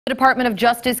The Department of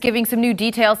Justice giving some new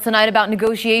details tonight about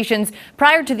negotiations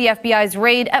prior to the FBI's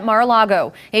raid at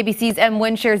Mar-a-Lago. ABC's M.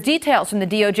 Wynn shares details from the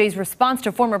DOJ's response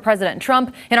to former President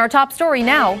Trump in our top story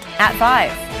now at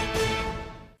 5.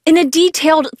 In a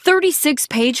detailed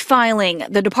 36-page filing,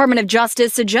 the Department of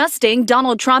Justice suggesting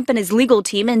Donald Trump and his legal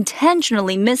team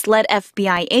intentionally misled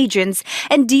FBI agents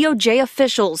and DOJ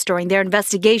officials during their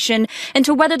investigation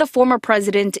into whether the former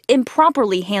president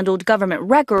improperly handled government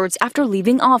records after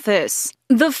leaving office.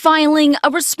 The filing, a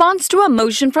response to a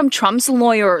motion from Trump's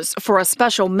lawyers for a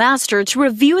special master to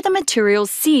review the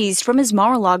materials seized from his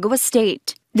Mar-a-Lago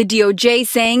estate. The DOJ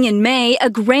saying in May a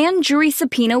grand jury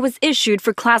subpoena was issued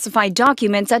for classified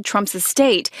documents at Trump's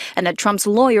estate, and that Trump's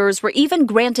lawyers were even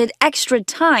granted extra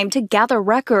time to gather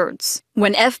records.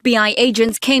 When FBI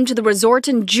agents came to the resort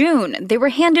in June, they were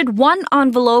handed one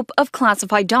envelope of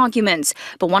classified documents,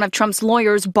 but one of Trump's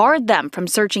lawyers barred them from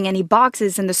searching any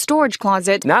boxes in the storage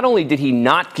closet. Not only did he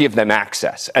not give them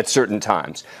access at certain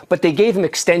times, but they gave him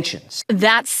extensions.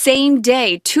 That same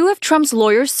day, two of Trump's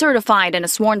lawyers certified in a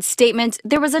sworn statement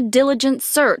there was a diligent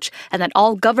search and that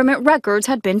all government records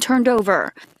had been turned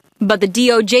over. But the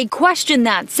DOJ questioned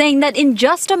that, saying that in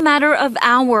just a matter of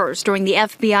hours during the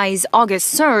FBI's August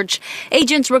search,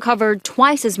 agents recovered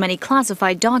twice as many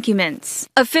classified documents.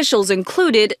 Officials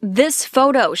included this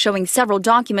photo showing several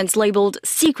documents labeled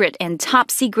secret and top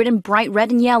secret in bright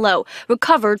red and yellow,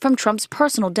 recovered from Trump's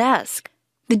personal desk.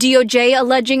 The DOJ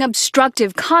alleging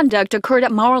obstructive conduct occurred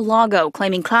at Mar-a-Lago,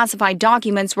 claiming classified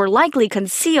documents were likely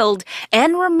concealed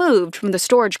and removed from the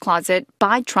storage closet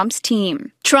by Trump's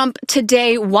team. Trump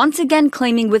today once again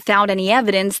claiming without any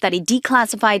evidence that he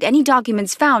declassified any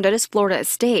documents found at his Florida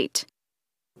estate.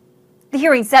 The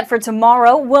hearing set for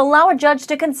tomorrow will allow a judge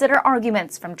to consider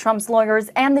arguments from Trump's lawyers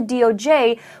and the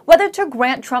DOJ whether to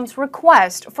grant Trump's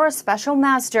request for a special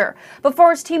master. But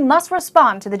first, he must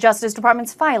respond to the Justice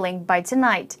Department's filing by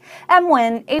tonight. M.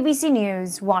 Wynn, ABC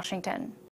News, Washington.